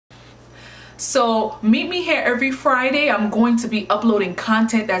So meet me here every Friday. I'm going to be uploading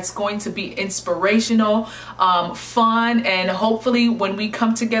content that's going to be inspirational, fun, and hopefully when we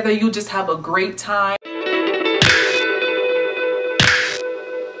come together, you'll just have a great time.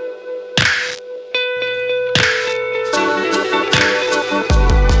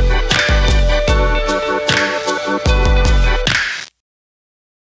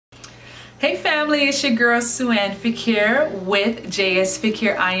 Hey family, it's your girl SueAnn Fequiere with JS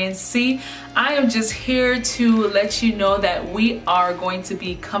Fequiere INC. I am just here to let you know that we are going to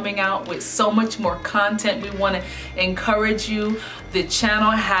be coming out with so much more content. We want to encourage you. The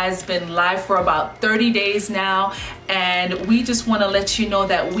channel has been live for about 30 days now, and we just want to let you know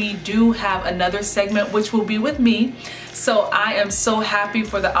that we do have another segment which will be with me. So I am so happy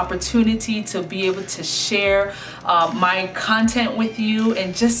for the opportunity to be able to share my content with you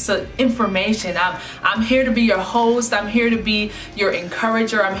and just information. I'm here to be your host. I'm here to be your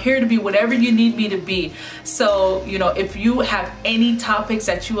encourager. I'm here to be whatever you need me to be. So, you know, if you have any topics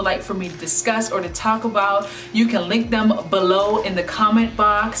that you would like for me to discuss or to talk about, you can link them below in the comment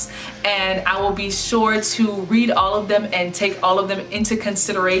box, and I will be sure to read all of them and take all of them into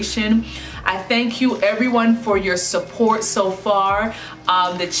consideration. I thank you everyone for your support so far.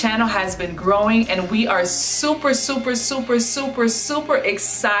 The channel has been growing, and we are super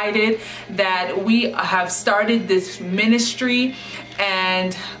excited that we have started this ministry,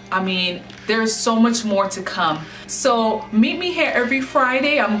 and I mean, there's so much more to come. So meet me here every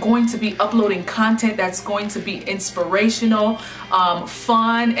Friday. I'm going to be uploading content that's going to be inspirational,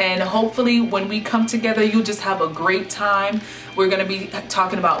 fun, and hopefully when we come together, you'll just have a great time. We're going to be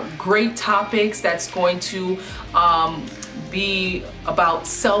talking about great topics that's going to be about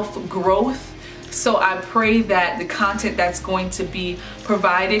self-growth. So I pray that the content that's going to be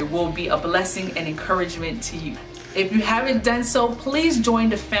provided will be a blessing and encouragement to you. If you haven't done so, please join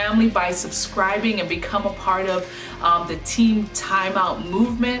the family by subscribing and become a part of the Team Timeout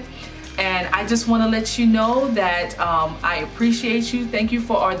movement. And I just want to let you know that I appreciate you. Thank you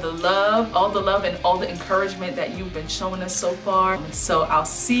for all the love and all the encouragement that you've been showing us so far. So I'll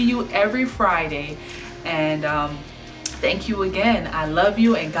see you every Friday, and thank you again. I love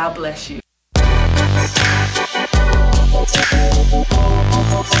you, and God bless you.